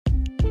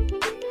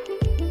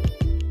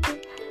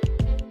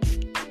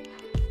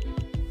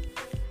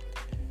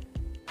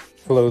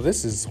Hello,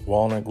 this is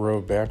Walnut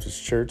Grove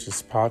Baptist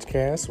Church's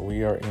podcast.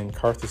 We are in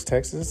Carthage,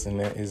 Texas, and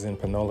that is in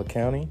Panola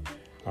County.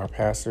 Our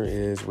pastor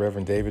is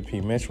Reverend David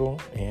P. Mitchell,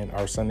 and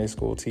our Sunday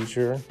school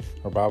teacher,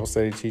 our Bible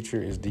study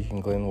teacher, is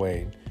Deacon Glenn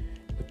Wade.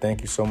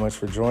 Thank you so much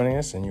for joining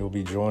us, and you'll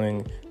be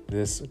joining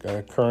this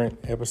current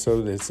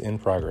episode that's in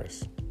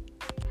progress.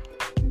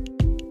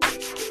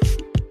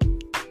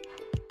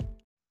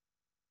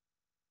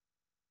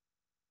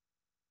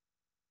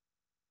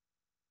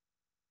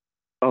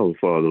 Our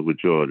Father,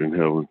 which art in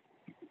heaven,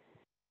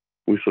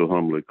 we so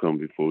humbly come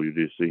before you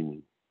this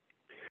evening,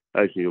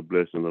 asking your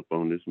blessing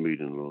upon this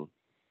meeting, Lord,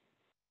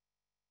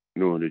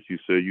 knowing that you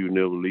say you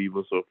never leave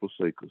us or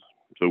forsake us.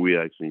 So we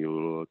asking you,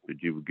 Lord,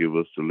 that you would give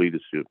us the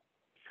leadership,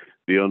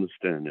 the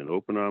understanding,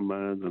 open our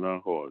minds and our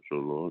hearts, oh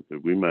Lord,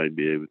 that we might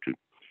be able to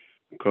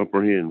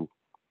comprehend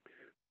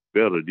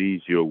better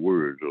these your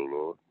words, oh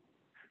Lord,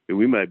 that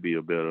we might be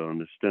a better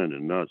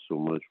understanding, not so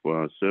much for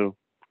ourselves,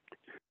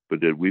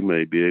 but that we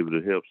may be able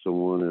to help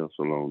someone else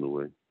along the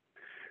way.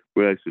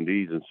 We're asking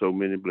these and so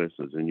many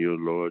blessings in your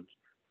Lord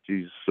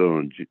Jesus'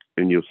 Son,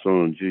 in your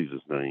Son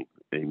Jesus' name.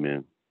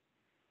 Amen.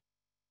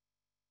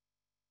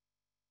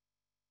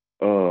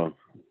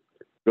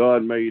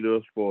 God made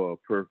us for a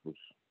purpose.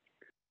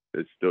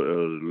 It's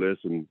the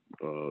lesson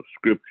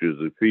scriptures,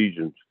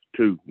 Ephesians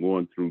 2,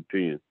 1 through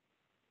 10.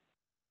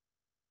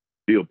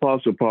 The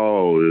Apostle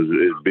Paul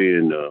is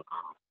being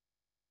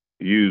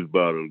used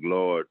by the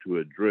Lord to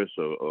address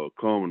a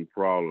common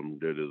problem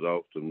that is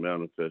often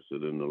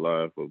manifested in the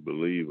life of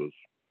believers.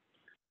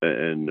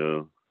 And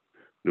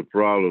the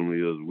problem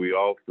is we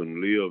often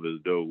live as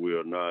though we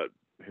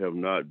have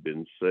not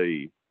been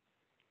saved.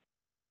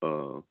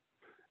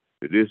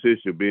 This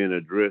issue being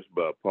addressed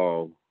by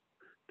Paul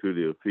to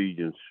the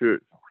Ephesian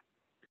church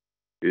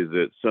is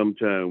that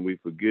sometimes we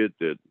forget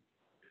that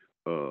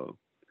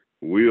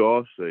we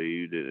are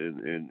saved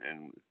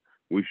and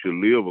we should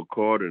live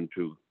according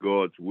to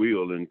God's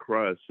will in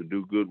Christ to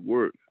do good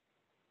work.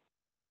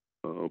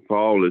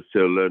 Paul is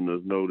letting us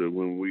know that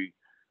when we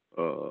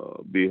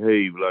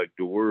behave like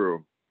the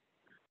world,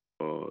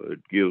 it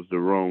gives the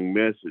wrong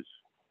message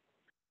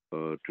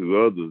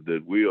to others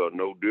that we are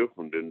no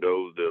different than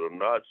those that are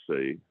not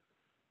saved,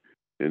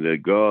 and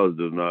that God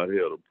does not have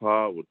the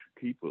power to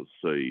keep us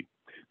saved.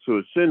 So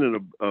it's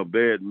sending a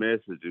bad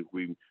message if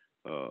we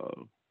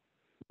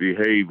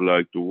behave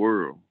like the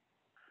world.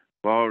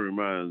 Paul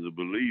reminds the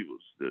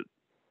believers that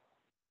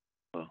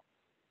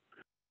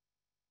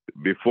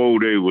before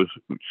they was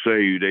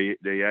saved,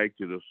 they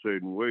acted a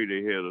certain way.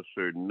 They had a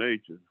certain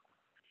nature.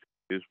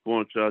 It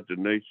points out the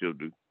nature of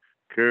the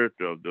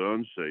character of the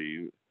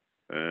unsaved,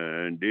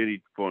 and then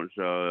he points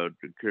out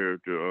the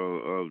character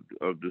of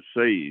the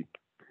saved.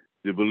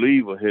 The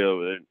believer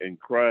in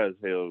Christ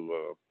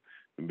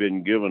have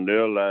been given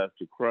their life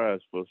to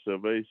Christ for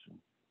salvation.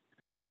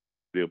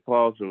 The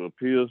apostle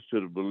appeals to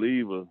the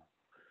believer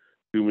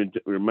to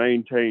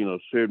maintain a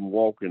certain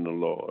walk in the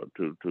Lord,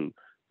 to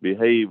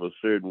behave a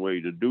certain way,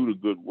 to do the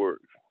good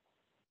works.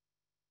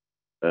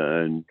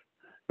 And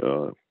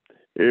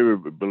every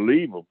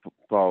believer,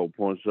 Paul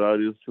points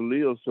out, is to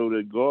live so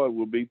that God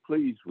will be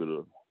pleased with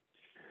us.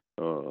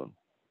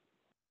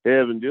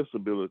 Having this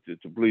ability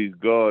to please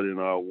God in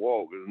our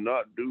walk is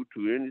not due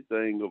to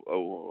anything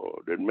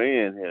that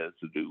man has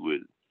to do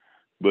with it,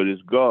 but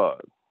it's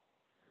God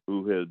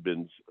who has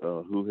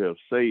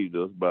saved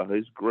us by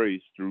His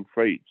grace through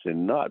faith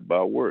and not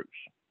by works.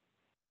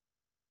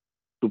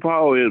 So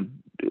Paul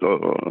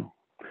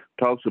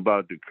talks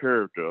about the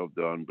character of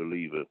the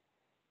unbeliever,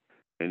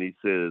 and he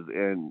says,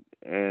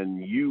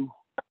 "And you,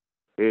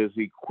 as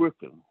He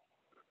quickened,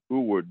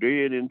 who were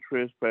dead in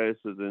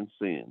trespasses and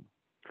sin."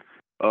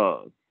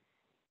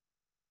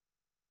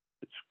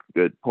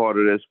 That part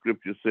of that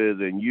scripture says,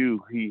 "And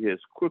you, He has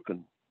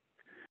quickened."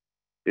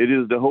 It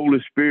is the Holy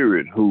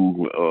Spirit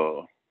who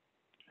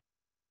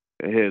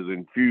has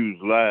infused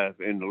life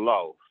in the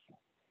lost.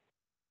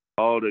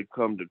 All that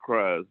come to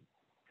Christ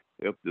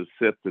after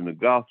accepting the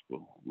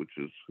gospel, which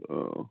is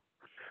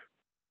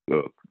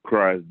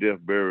Christ's death,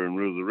 burial, and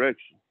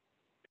resurrection.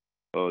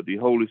 The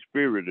Holy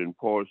Spirit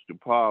imparts the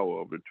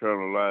power of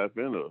eternal life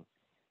in us.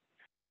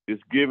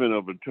 This giving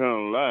of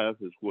eternal life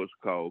is what's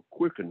called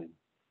quickening.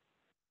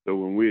 So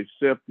when we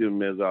accept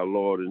Him as our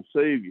Lord and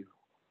Savior,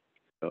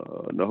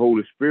 the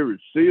Holy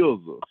Spirit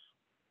seals us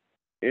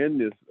in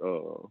this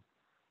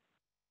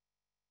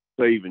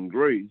saving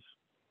grace,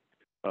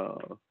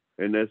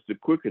 and that's the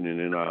quickening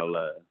in our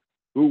lives.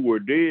 Who were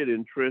dead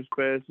in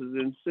trespasses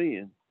and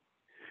sin.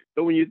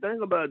 So when you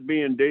think about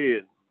being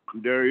dead,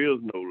 there is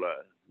no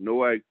life,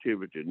 no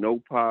activity, no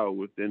power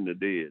within the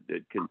dead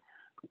that can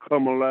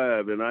come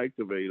alive and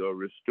activate or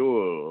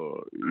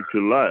restore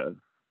to life.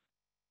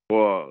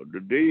 For the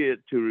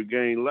dead to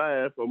regain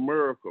life, a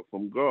miracle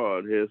from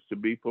God has to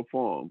be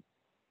performed.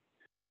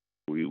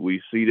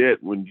 We see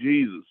that when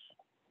Jesus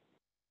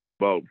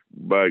brought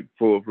back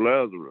forth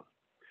Lazarus.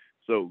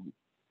 So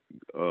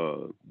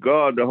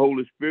God, the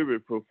Holy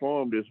Spirit,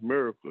 performed this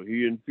miracle.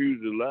 He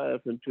infused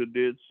life into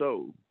dead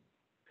soul.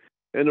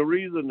 And the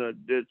reason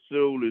that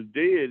soul is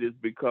dead is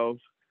because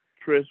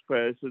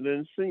trespassing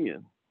and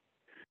sin.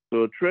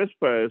 So a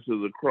trespass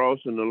is a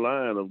crossing the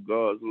line of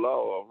God's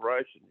law of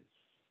righteousness.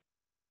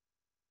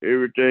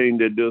 Everything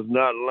that does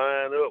not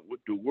line up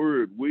with the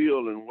word,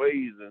 will, and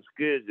ways and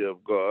schedule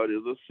of God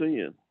is a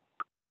sin.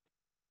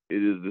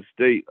 It is the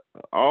state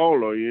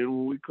all are in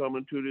when we come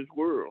into this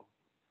world.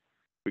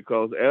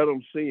 Because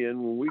Adam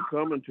sinned, when we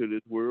come into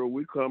this world,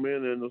 we come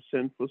in a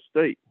sinful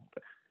state.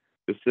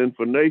 The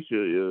sinful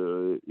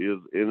nature is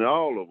in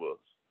all of us.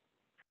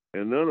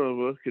 And none of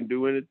us can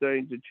do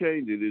anything to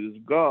change it. It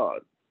is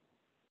God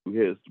who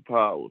has the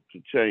power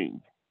to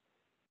change.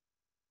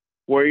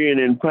 Wherein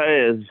in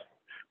past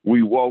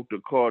we walked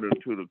according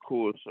to the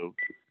course of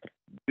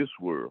this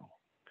world,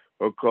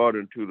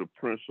 according to the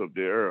prince of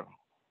the air,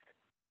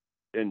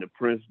 and the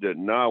prince that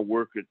now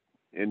worketh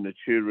in the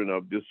children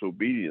of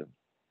disobedience.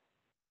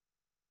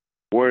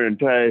 Wherein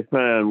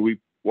time we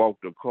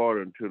walked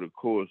according to the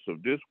course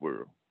of this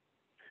world.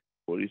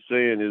 What he's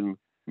saying is,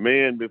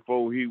 man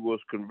before he was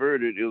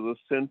converted is a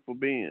sinful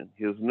being.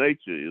 His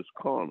nature is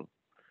carnal,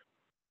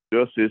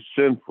 just as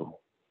sinful.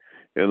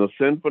 And a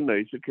sinful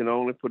nature can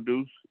only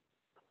produce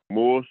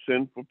more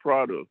sinful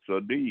products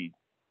or deeds.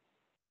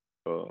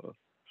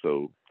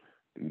 So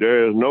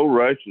there is no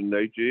righteous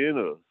nature in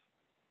us.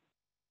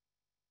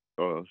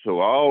 So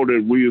all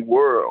that we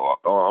were, or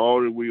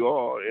all that we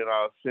are in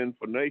our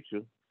sinful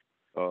nature,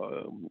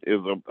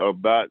 is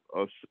about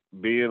us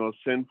being a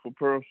sinful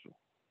person,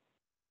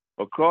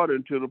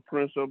 according to the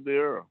prince of the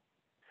air.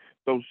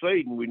 So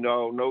Satan, we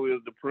now know,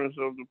 is the prince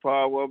of the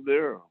power of the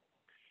air.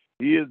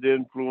 He is the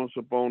influence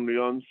upon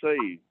the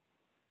unsaved.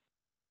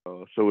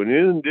 So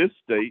in this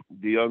state,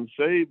 the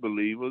unsaved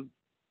believer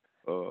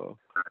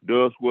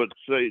does what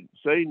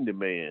Satan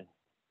demands,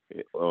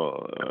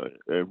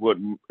 and what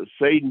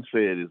Satan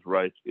said is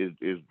right is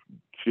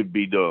should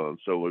be done.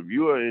 So if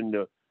you are in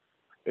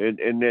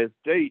that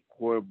state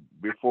where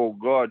before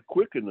God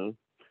quickened us,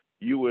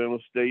 you were in a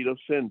state of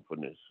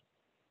sinfulness.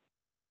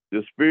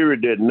 The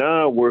spirit that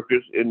now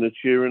worketh in the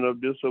children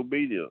of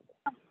disobedience,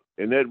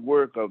 and that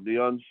work of the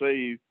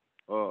unsaved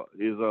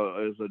is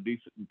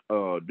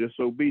a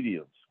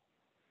disobedience.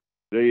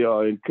 They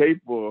are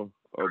incapable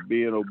of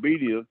being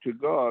obedient to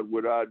God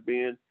without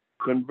being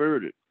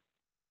converted.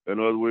 In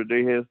other words,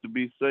 they have to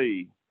be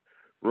saved.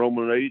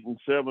 Romans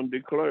 8:7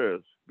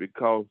 declares,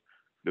 because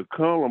the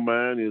carnal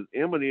mind is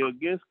enmity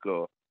against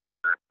God,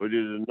 but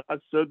it is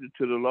not subject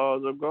to the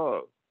laws of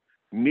God,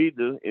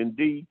 neither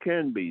indeed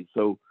can be.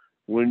 So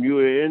when you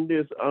are in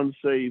this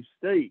unsaved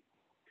state,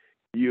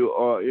 you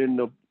are in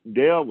the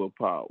devil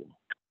power.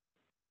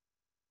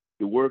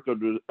 The work of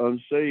the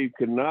unsaved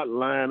cannot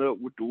line up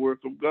with the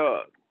work of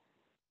God.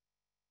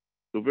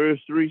 So verse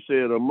 3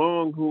 said,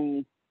 among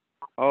whom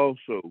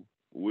also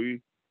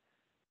we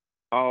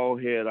all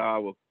had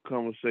our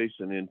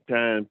conversation in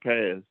time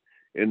past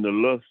in the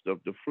lust of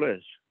the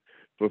flesh,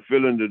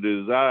 fulfilling the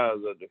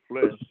desires of the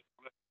flesh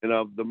and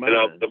of the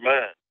mind,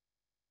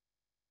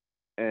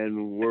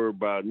 and were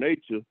by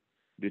nature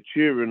the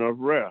children of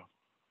wrath,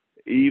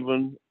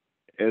 even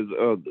as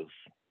others.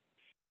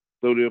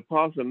 So the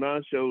apostle now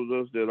shows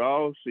us that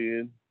all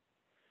sin,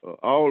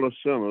 all are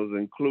sinners,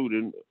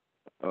 including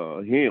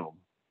him,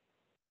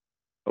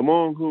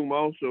 among whom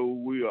also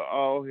we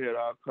all had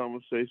our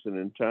conversation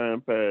in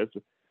time past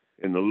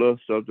in the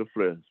lust of the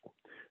flesh.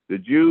 The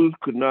Jews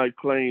could not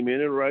claim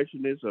any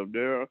righteousness of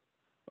their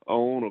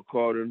own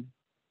according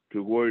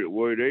to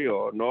where they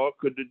are, nor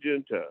could the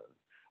Gentiles.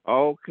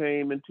 All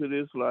came into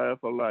this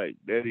life alike,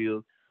 that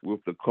is,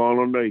 with the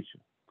carnal nature.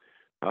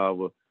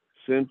 Our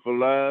sinful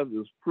lives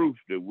is proof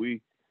that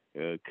we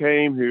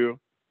came here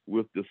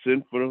with the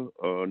sinful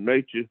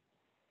nature.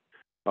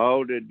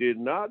 All that did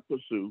not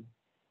pursue,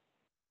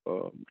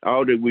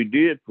 all that we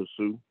did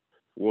pursue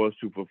was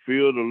to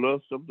fulfill the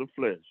lust of the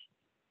flesh.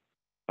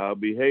 Our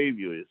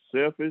behavior is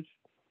selfish,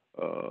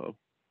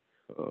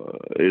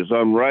 is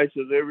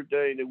unrighteous.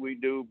 Everything that we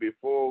do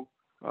before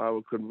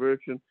our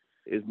conversion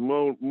is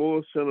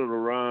more centered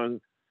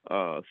around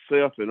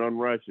self and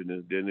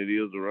unrighteousness than it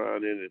is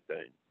around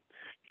anything.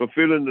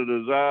 Fulfilling the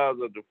desires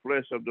of the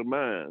flesh of the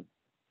mind.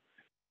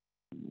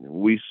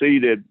 We see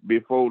that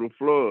before the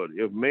flood,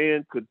 if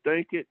man could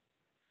think it,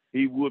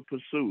 he would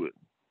pursue it.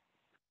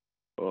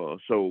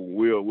 So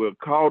we're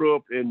caught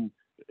up in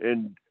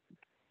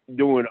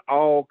doing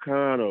all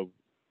kind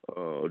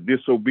of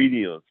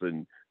disobedience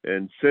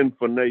and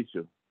sinful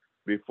nature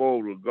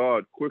before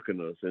God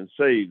quickened us and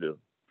saved us.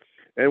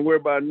 And we're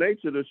by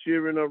nature the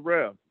children of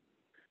wrath,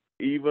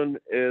 even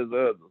as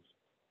others.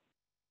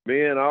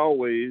 Man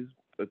always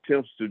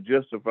attempts to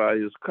justify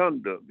his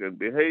conduct and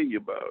behavior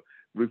by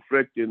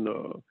reflecting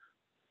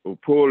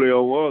poorly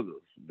on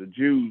others. The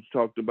Jews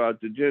talked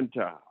about the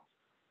Gentiles.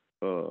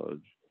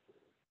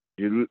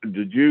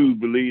 The Jews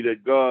believe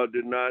that God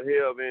did not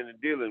have any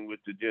dealing with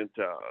the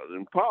Gentiles,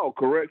 and Paul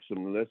corrects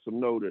them and lets them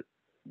know that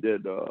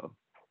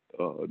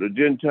the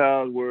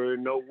Gentiles were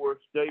in no worse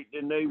state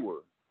than they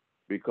were,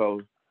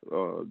 because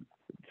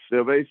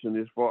salvation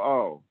is for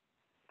all.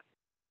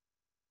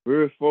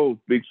 Verse 4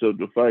 speaks of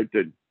the fact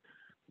that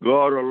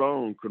God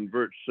alone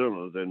converts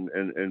sinners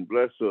and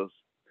bless us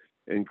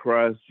in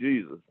Christ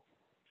Jesus.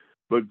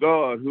 But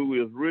God, who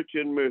is rich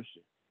in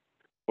mercy,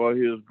 for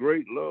his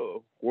great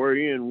love,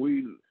 wherein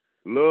we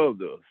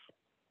loved us.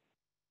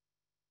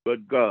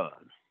 But God,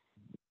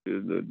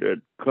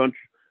 that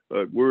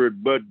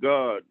word "but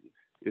God"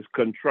 is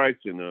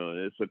contraction.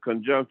 It's a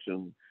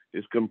conjunction.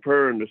 It's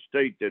comparing the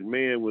state that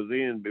man was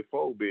in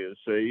before being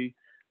saved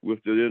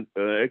with the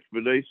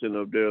explanation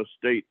of their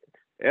state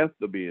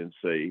after being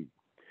saved.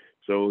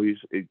 So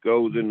it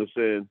goes into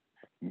saying,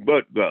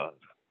 but God,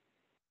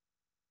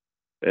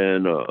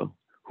 and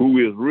who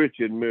is rich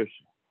in mercy.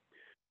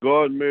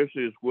 God's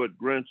mercy is what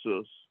grants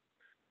us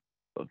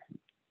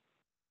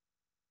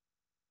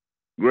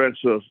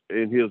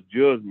in his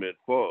judgment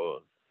for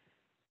us.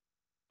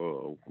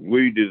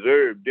 We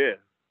deserve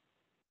death,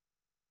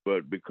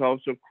 but because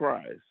of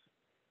Christ,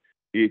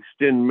 he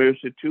extends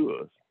mercy to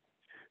us.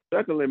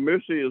 Secondly,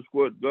 mercy is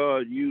what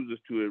God uses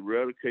to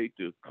eradicate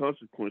the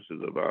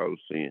consequences of our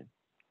sin.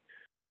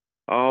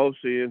 All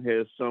sin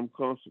has some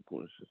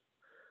consequences,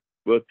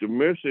 but the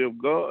mercy of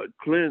God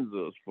cleanses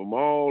us from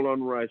all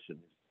unrighteousness.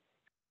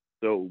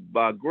 So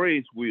by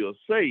grace we are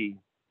saved,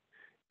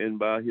 and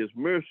by his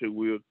mercy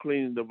we are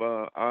cleansed of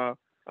our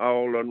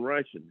all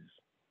unrighteousness.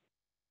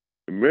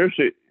 The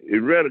mercy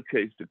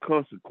eradicates the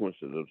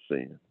consequences of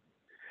sin,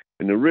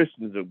 and the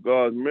richness of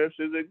God's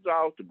mercy is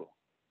exhaustible.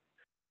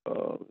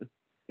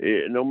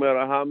 No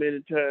matter how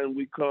many times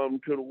we come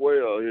to the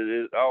well, it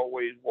is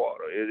always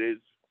water. It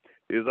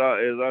is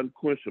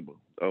unquenchable.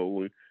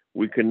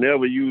 We can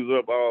never use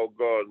up all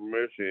God's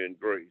mercy and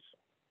grace.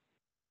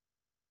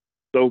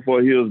 So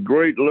for his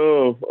great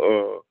love,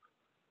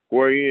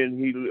 wherein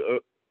he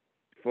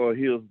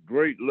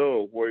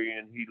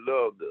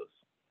loved us,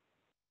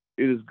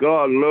 it is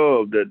God's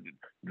love that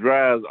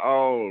drives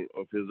all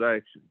of his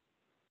actions.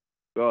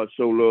 God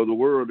so loved the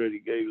world that he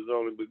gave his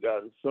only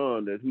begotten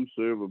Son, that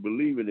whosoever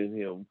believeth in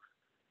him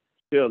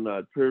shall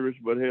not perish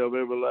but have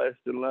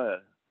everlasting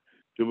life.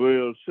 To be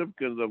a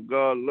recipient of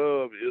God's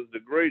love is the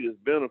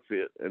greatest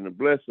benefit and a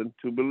blessing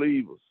to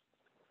believers.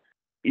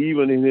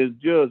 Even in his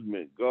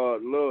judgment,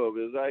 God's love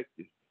is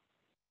active.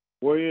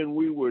 Wherein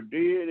we were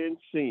dead in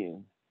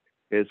sin,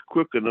 has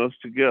quickened us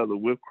together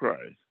with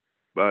Christ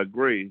by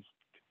grace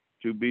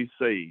to be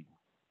saved.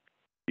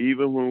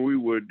 Even when we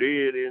were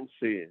dead in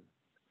sin,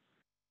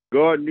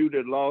 God knew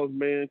that lost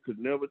man could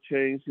never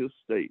change his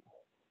state.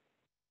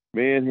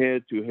 Man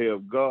had to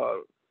have God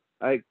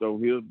act on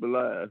his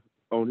behalf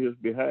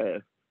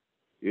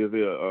if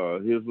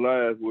his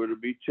life were to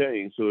be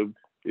changed. So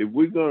if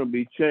we're going to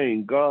be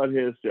changed, God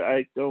has to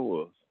act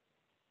on us.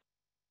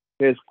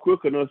 Has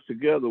quickened us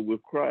together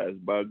with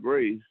Christ. By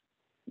grace,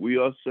 we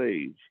are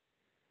saved.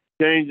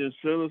 Changing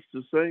sinners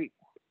to saints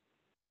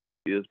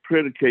is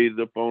predicated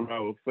upon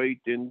our faith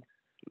in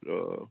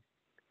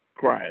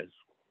Christ.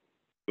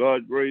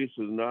 God's grace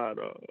is not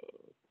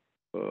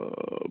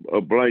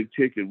a blank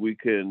ticket we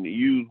can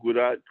use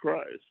without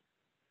Christ.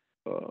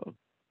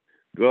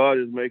 God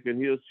is making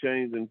his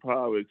changing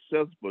power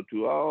accessible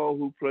to all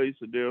who place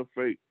their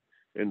faith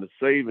in the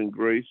saving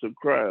grace of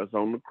Christ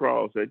on the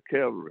cross at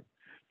Calvary.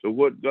 So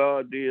what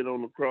God did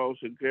on the cross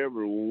at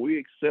Calvary, when we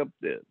accept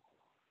that,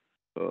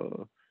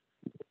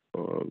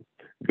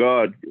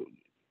 God's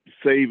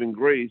saving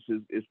grace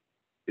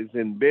is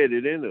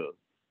embedded in us.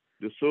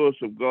 The source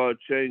of God's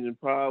changing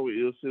power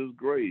is his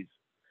grace.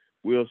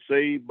 We are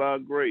saved by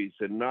grace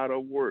and not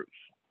of works.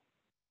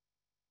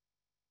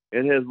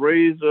 And has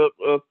raised us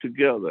up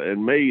together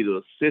and made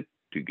us sit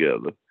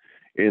together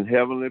in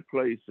heavenly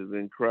places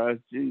in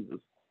Christ Jesus.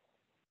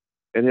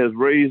 And has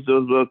raised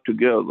us up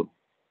together.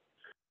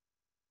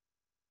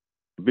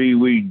 Be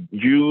we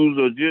Jews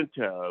or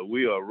Gentiles,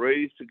 we are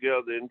raised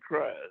together in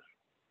Christ.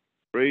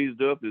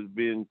 Raised up is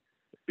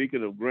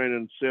speaking of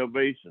granting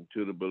salvation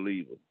to the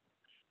believer.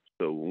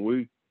 So when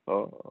we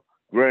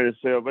granted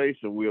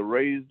salvation, we are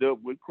raised up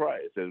with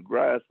Christ, as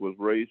Christ was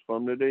raised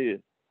from the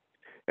dead,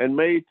 and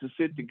made to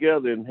sit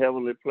together in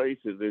heavenly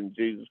places in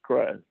Jesus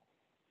Christ.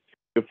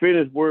 The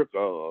finished work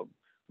of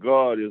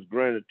God is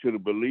granted to the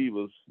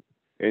believers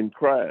in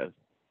Christ.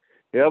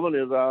 Heaven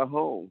is our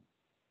home.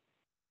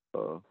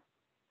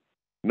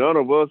 None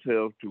of us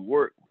have to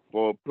work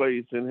for a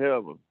place in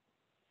heaven.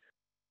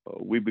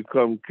 We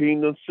become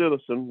kingdom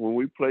citizens when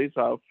we place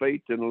our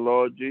faith in the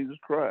Lord Jesus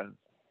Christ.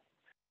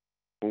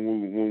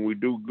 When we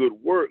do good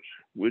works,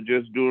 we're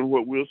just doing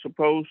what we're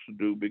supposed to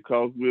do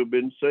because we've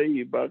been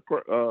saved by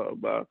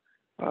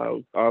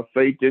our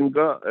faith in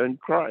God and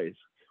Christ.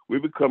 We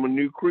become a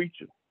new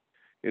creature,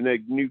 and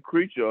that new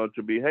creature ought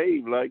to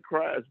behave like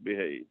Christ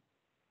behaved.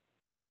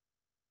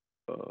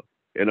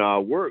 And our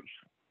works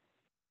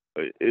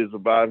is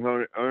about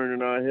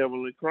earning our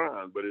heavenly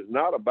crown, but it's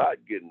not about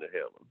getting to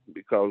heaven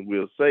because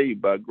we're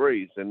saved by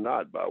grace and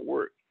not by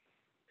works.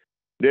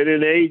 That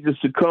in the ages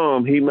to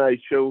come, he might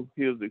show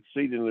his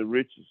exceedingly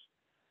riches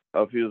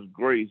of his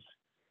grace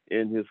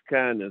and his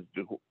kindness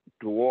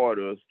toward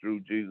us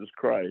through Jesus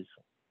Christ.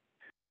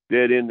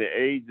 That in the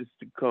ages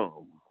to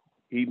come,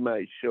 he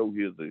might show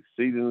his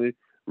exceedingly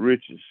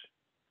riches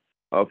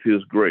of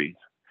his grace.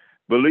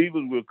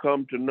 Believers will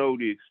come to know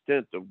the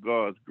extent of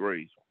God's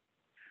grace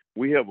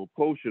we have a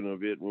portion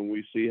of it when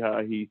we see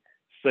how he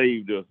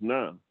saved us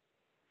now.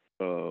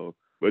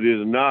 But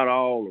it is not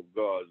all of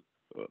God's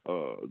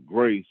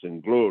grace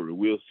and glory.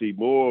 We'll see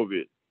more of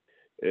it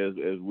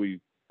as we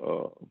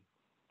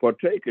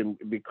partake and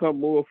become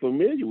more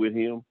familiar with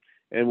him.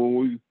 And when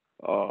we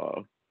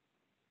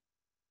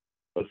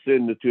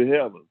ascend to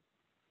heaven,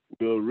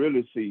 we'll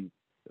really see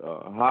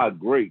how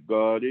great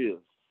God is.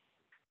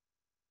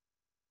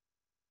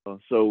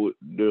 So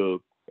the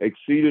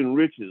exceeding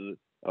riches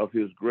of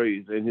his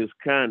grace and his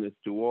kindness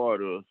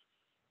toward us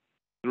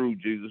through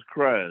Jesus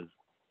Christ.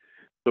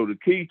 So the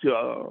key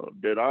to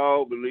that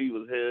all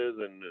believers has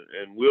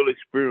and will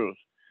experience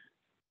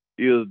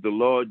is the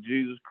Lord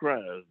Jesus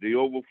Christ, the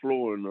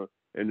overflowing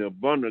and the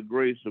abundant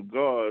grace of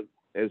God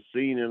as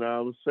seen in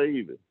our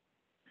Savior,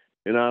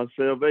 in our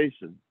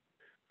salvation,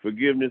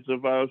 forgiveness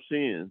of our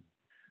sins,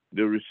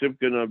 the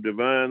recipient of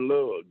divine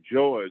love,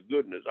 joy,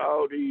 goodness.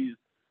 All these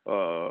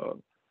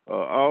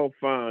all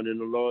found in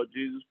the Lord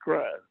Jesus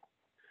Christ.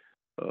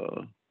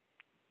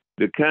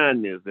 The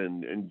kindness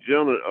and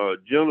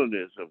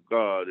gentleness of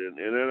God and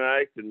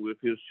interacting with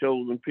his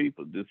chosen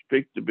people, the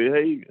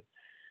behavior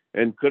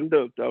and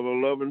conduct of a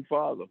loving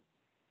Father.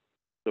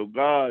 So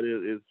God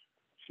is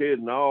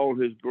shedding all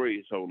his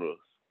grace on us.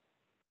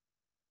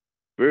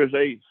 Verse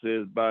 8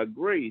 says, by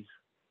grace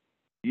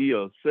ye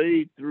are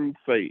saved through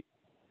faith,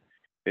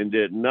 and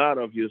that not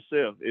of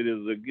yourself, it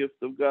is a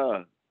gift of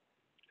God.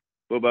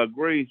 For by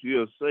grace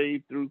you are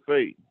saved through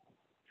faith.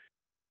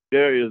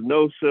 There is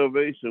no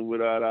salvation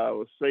without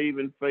our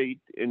saving faith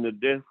in the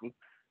death of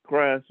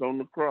Christ on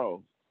the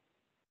cross.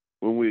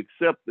 When we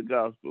accept the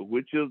gospel,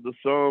 which is the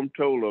sum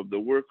total of the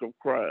work of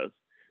Christ,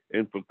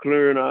 and for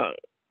clearing our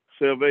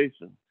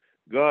salvation,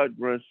 God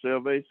grants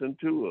salvation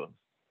to us.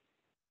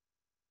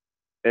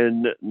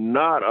 And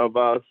not of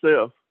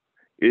ourselves,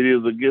 it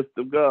is a gift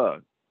of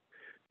God.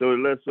 So it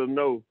lets us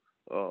know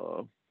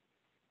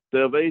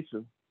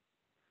salvation,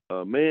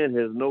 man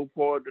has no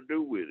part to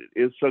do with it.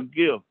 It's a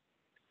gift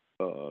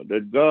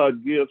that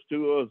God gives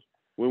to us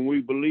when we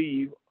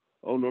believe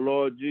on the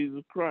Lord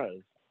Jesus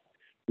Christ.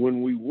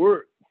 When we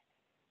work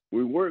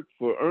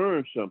for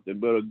earn something,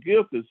 but a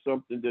gift is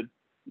something that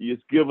is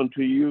given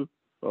to you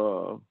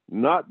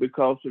not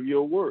because of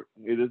your work.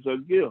 It is a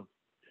gift.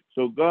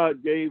 So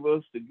God gave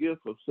us the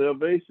gift of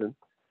salvation.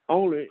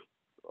 Only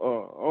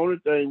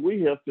thing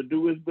we have to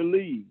do is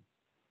believe.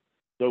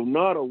 So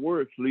not of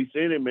works, lest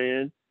any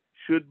man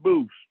should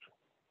boast.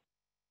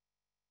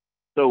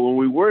 So when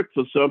we work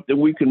for something,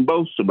 we can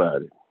boast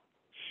about it.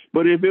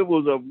 But if it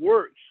was of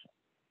works,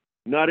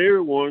 not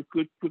everyone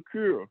could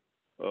procure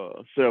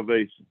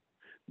salvation.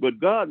 But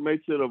God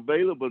makes it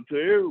available to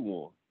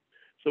everyone.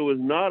 So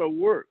it's not of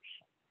works.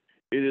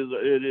 It is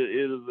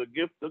a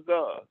gift of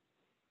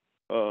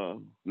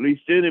God.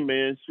 Least any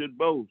man should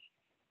boast.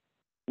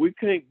 We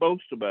can't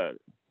boast about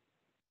it.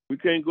 We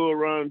can't go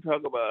around and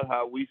talk about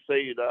how we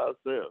saved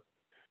ourselves,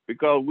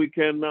 because we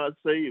cannot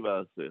save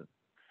ourselves.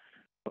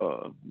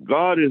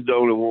 God is the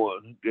only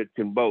one that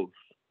can boast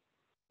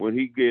when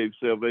he gave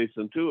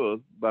salvation to us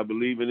by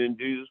believing in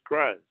Jesus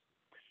Christ.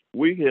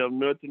 We have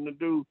nothing to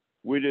do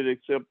with it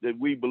except that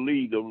we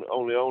believe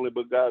on the only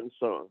begotten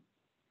Son,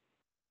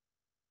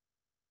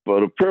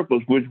 for the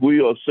purpose which we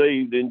are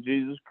saved in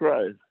Jesus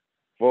Christ.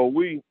 For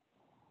we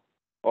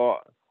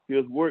are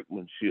his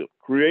workmanship,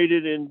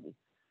 created in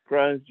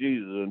Christ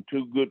Jesus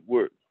unto good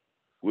works,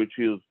 which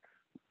is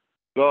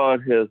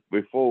God has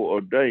before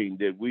ordained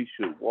that we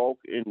should walk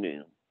in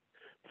them.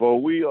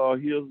 For we are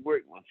his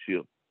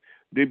workmanship.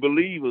 The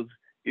believers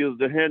is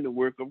the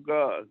handiwork of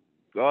God.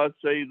 God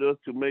saved us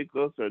to make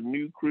us a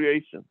new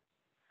creation,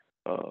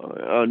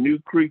 a new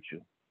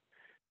creature,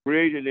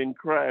 created in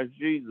Christ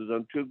Jesus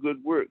unto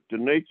good works. The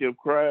nature of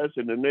Christ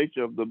and the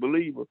nature of the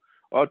believer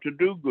are to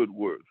do good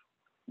works.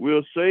 We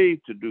are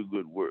saved to do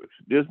good works.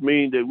 This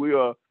means that we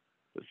are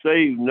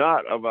saved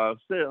not of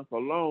ourselves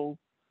alone,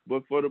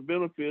 but for the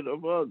benefit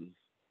of others,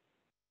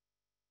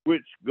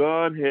 which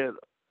God had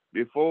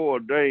before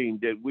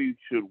ordained that we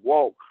should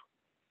walk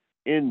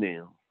in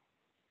them.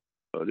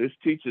 This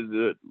teaches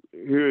that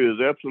here is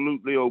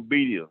absolutely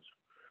obedience.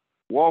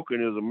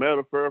 Walking is a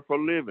metaphor for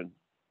living.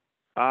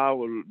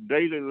 Our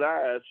daily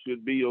lives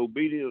should be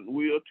obedient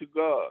will to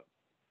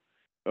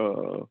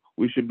God.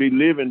 We should be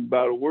living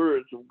by the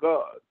words of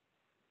God.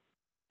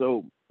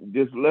 So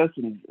this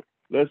lesson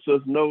lets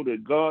us know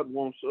that God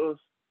wants us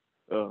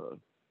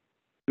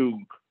to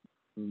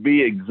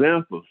be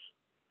examples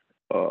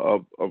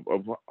of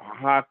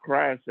how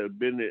Christ has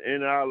been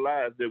in our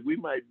lives, that we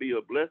might be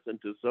a blessing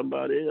to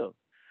somebody else,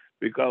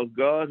 because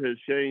God has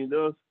changed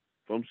us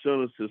from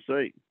sinners to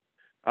saints.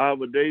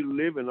 Our daily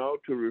living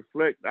ought to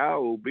reflect our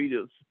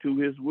obedience to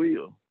his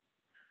will.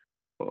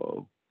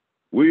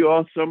 We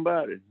are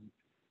somebody,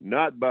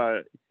 not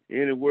by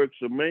any works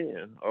of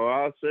man or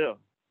ourselves,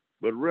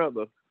 but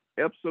rather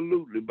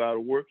absolutely by the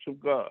works of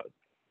God.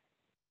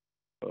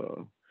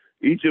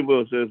 Each of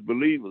us as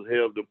believers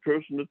have the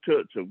personal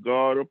touch of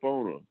God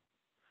upon us.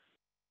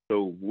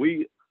 So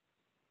we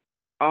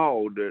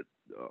all that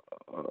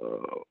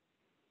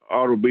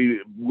ought to be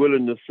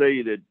willing to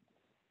say that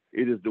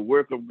It is the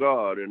work of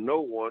God, and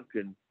no one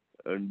can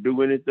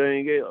do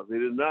anything else.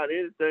 It is not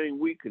anything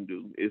we can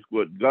do. It's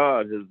what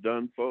God has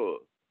done for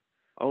us.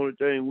 Only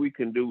thing we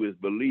can do is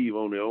believe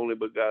on the only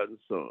begotten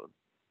Son.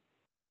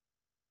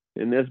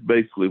 And that's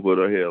basically what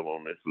I have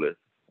on this list.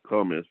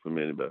 Comments from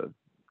anybody?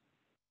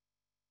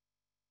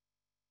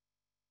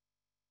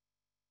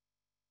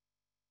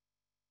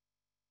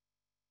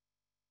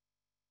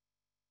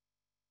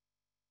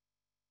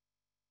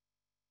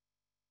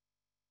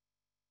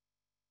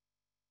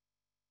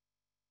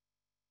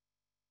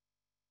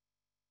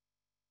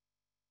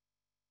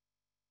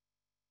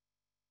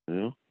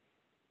 Yeah.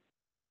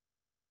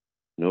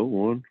 No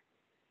one.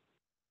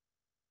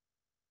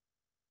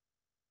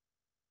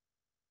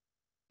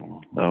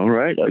 All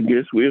right. I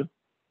guess we'll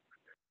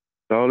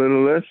call it a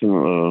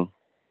lesson.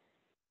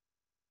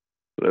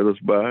 Let us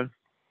by.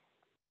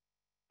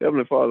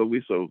 Heavenly Father,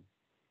 we're so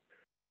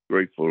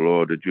grateful,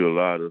 Lord, that you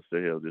allowed us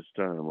to have this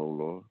time, oh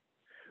Lord.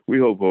 We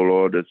hope, oh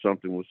Lord, that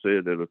something was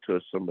said that'll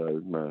touch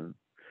somebody's mind.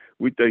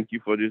 We thank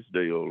you for this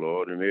day, oh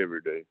Lord, and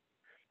every day.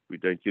 We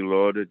thank you,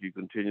 Lord, that you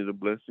continue to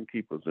bless and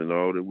keep us in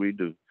all that we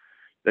do.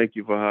 Thank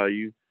you for how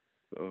you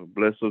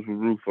bless us with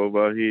roof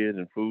over our head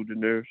and food to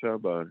nourish our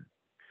body.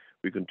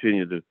 We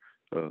continue to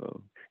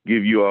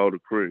give you all the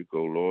credit,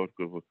 oh Lord,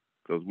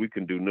 because we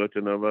can do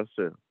nothing of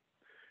ourselves.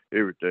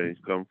 Everything's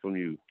come from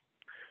you.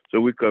 So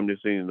we come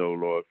this evening, oh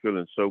Lord,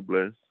 feeling so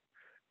blessed.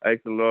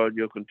 Asking, Lord,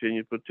 your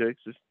continued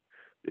protection,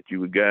 that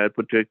you would guide,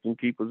 protect, and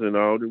keep us in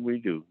all that we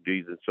do.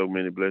 These and so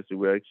many blessings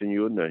we ask in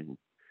your name.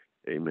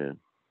 Amen.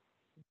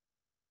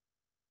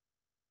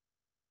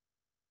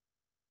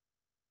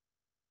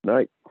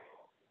 Night.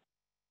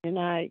 Good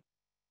night.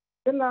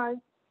 Good night.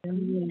 Good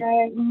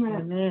night.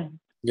 Amen.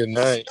 Good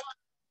night.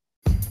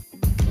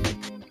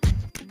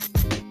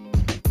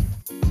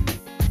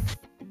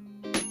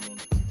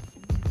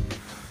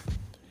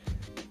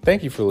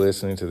 Thank you for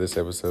listening to this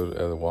episode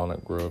of the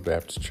Walnut Grove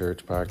Baptist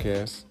Church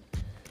podcast.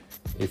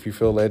 If you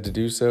feel led to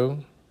do so,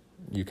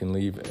 you can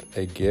leave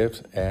a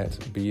gift at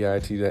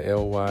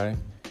bit.ly/Walnut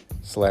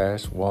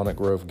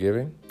Grove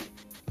Giving.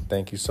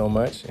 Thank you so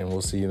much, and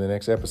we'll see you in the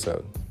next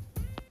episode.